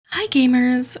Hi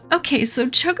gamers! Okay, so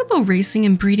Chocobo Racing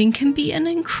and breeding can be an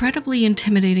incredibly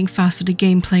intimidating faceted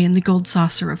gameplay in the Gold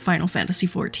Saucer of Final Fantasy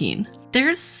XIV.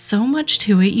 There's so much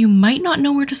to it you might not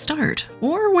know where to start,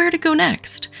 or where to go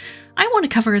next. I want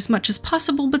to cover as much as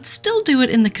possible, but still do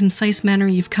it in the concise manner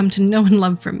you've come to know and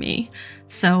love from me.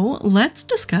 So let's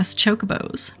discuss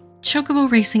Chocobos.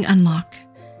 Chocobo Racing Unlock.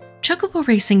 Chocobo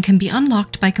Racing can be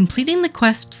unlocked by completing the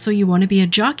quest So You Want to Be a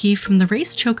Jockey from the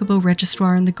Race Chocobo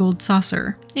Registrar in the Gold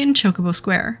Saucer, in Chocobo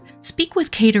Square. Speak with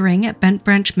Catering at Bent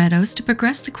Branch Meadows to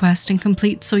progress the quest and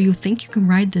complete So You Think You Can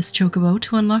Ride This Chocobo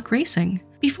to unlock racing.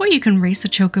 Before you can race a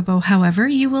Chocobo, however,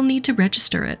 you will need to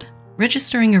register it.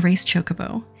 Registering a race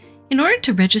Chocobo. In order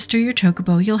to register your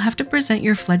Chocobo, you'll have to present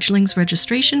your fledgling's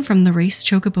registration from the Race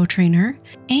Chocobo trainer,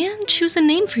 and choose a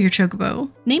name for your Chocobo.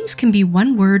 Names can be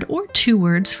 1 word or 2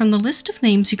 words from the list of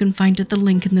names you can find at the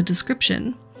link in the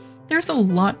description. There's a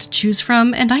lot to choose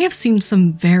from, and I have seen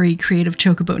some very creative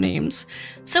Chocobo names,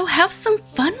 so have some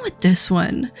fun with this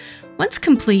one! Once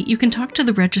complete, you can talk to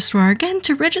the registrar again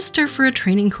to register for a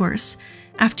training course.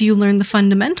 After you learn the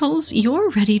fundamentals, you're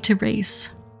ready to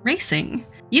race. Racing.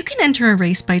 You can enter a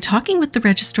race by talking with the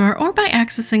registrar or by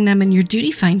accessing them in your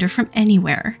duty finder from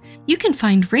anywhere. You can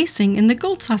find racing in the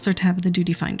Gold Saucer tab of the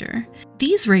duty finder.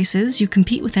 These races, you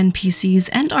compete with NPCs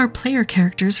and are player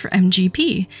characters for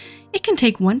MGP. It can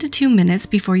take 1 to 2 minutes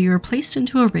before you are placed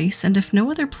into a race, and if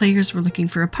no other players were looking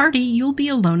for a party, you'll be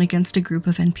alone against a group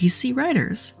of NPC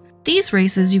riders. These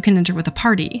races you can enter with a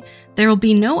party. There will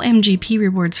be no MGP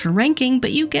rewards for ranking,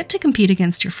 but you get to compete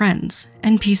against your friends.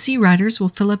 NPC riders will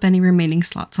fill up any remaining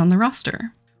slots on the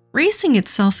roster. Racing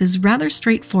itself is rather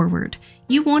straightforward.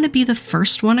 You want to be the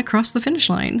first one across the finish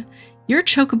line. Your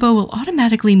Chocobo will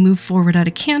automatically move forward at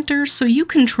a canter, so you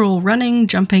control running,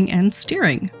 jumping, and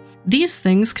steering. These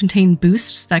things contain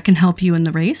boosts that can help you in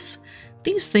the race.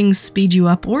 These things speed you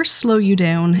up or slow you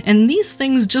down, and these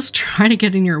things just try to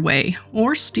get in your way,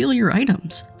 or steal your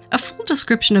items. A full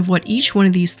description of what each one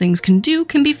of these things can do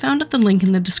can be found at the link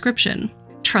in the description.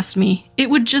 Trust me, it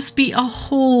would just be a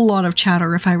whole lot of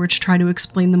chatter if I were to try to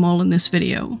explain them all in this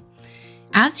video.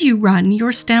 As you run,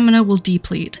 your stamina will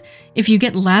deplete. If you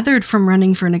get lathered from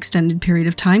running for an extended period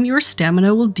of time, your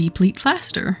stamina will deplete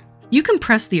faster. You can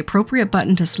press the appropriate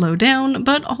button to slow down,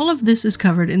 but all of this is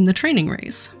covered in the training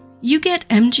race. You get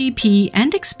MGP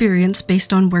and experience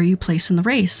based on where you place in the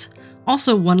race.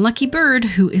 Also, one lucky bird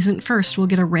who isn't first will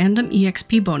get a random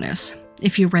EXP bonus.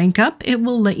 If you rank up, it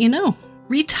will let you know.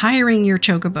 Retiring your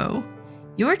Chocobo.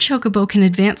 Your Chocobo can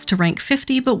advance to rank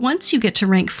 50, but once you get to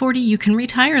rank 40, you can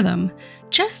retire them.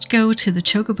 Just go to the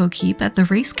Chocobo Keep at the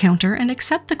race counter and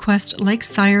accept the quest Like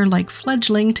Sire Like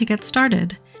Fledgling to get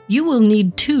started. You will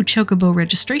need 2 Chocobo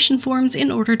registration forms in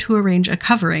order to arrange a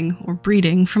covering, or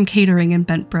breeding, from Catering and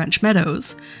Bent Branch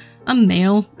Meadows. A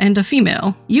male and a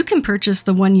female. You can purchase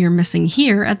the one you're missing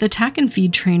here at the Tack and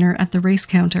Feed trainer at the race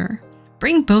counter.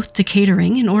 Bring both to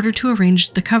Catering in order to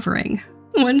arrange the covering.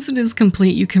 Once it is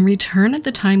complete, you can return at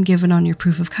the time given on your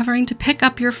proof of covering to pick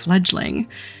up your fledgling.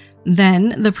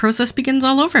 Then, the process begins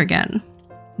all over again.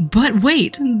 But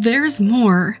wait, there's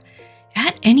more!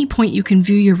 At any point you can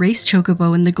view your race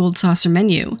Chocobo in the Gold Saucer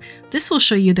menu. This will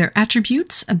show you their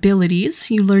attributes, abilities,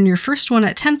 you learn your first one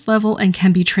at 10th level and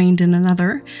can be trained in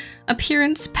another,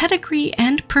 appearance, pedigree,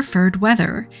 and preferred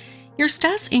weather. Your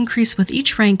stats increase with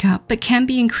each rank up, but can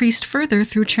be increased further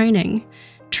through training.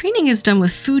 Training is done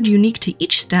with food unique to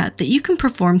each stat that you can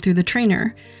perform through the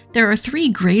trainer. There are 3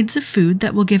 grades of food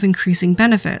that will give increasing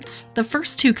benefits. The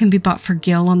first 2 can be bought for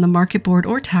Gil on the market board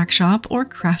or tack shop, or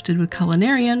crafted with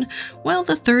Culinarian, while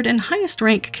the 3rd and highest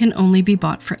rank can only be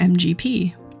bought for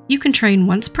MGP. You can train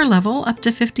once per level up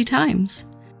to 50 times.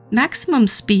 Maximum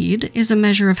speed is a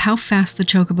measure of how fast the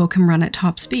Chocobo can run at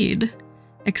top speed.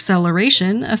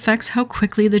 Acceleration affects how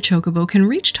quickly the Chocobo can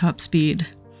reach top speed.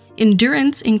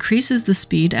 Endurance increases the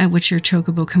speed at which your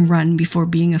Chocobo can run before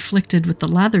being afflicted with the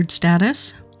lathered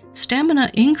status. Stamina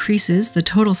increases the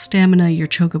total stamina your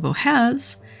Chocobo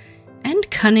has, and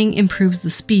Cunning improves the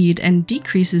speed and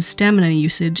decreases stamina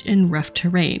usage in rough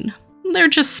terrain. They're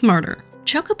just smarter.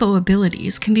 Chocobo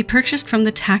abilities can be purchased from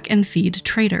the Tack and Feed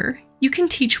trader. You can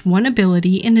teach one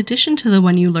ability in addition to the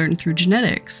one you learn through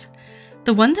genetics.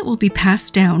 The one that will be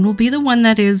passed down will be the one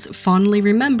that is fondly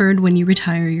remembered when you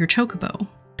retire your Chocobo.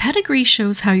 Pedigree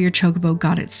shows how your Chocobo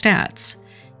got its stats.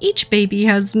 Each baby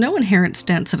has no inherent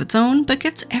stats of its own, but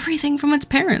gets everything from its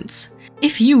parents.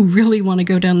 If you really want to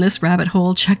go down this rabbit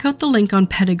hole, check out the link on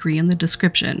Pedigree in the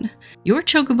description. Your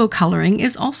Chocobo coloring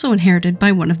is also inherited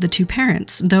by one of the 2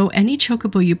 parents, though any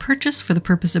Chocobo you purchase for the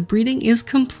purpose of breeding is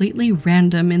completely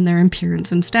random in their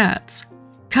appearance and stats.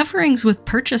 Coverings with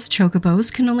purchased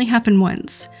Chocobos can only happen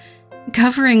once.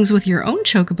 Coverings with your own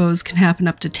chocobos can happen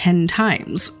up to 10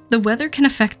 times. The weather can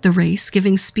affect the race,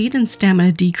 giving speed and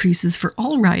stamina decreases for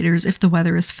all riders if the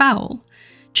weather is foul.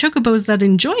 Chocobos that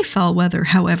enjoy foul weather,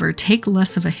 however, take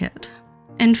less of a hit.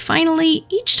 And finally,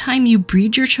 each time you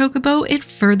breed your chocobo, it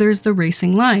furthers the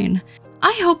racing line.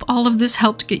 I hope all of this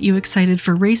helped get you excited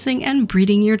for racing and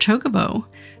breeding your chocobo.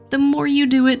 The more you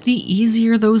do it, the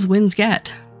easier those wins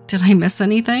get. Did I miss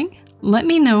anything? Let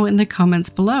me know in the comments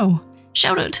below.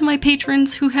 Shout out to my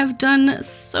patrons who have done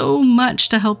so much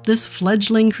to help this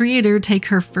fledgling creator take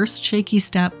her first shaky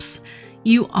steps.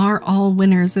 You are all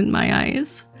winners in my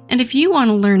eyes. And if you want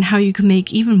to learn how you can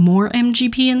make even more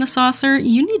MGP in the saucer,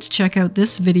 you need to check out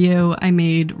this video I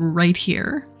made right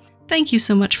here. Thank you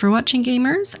so much for watching,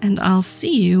 gamers, and I'll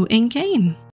see you in game.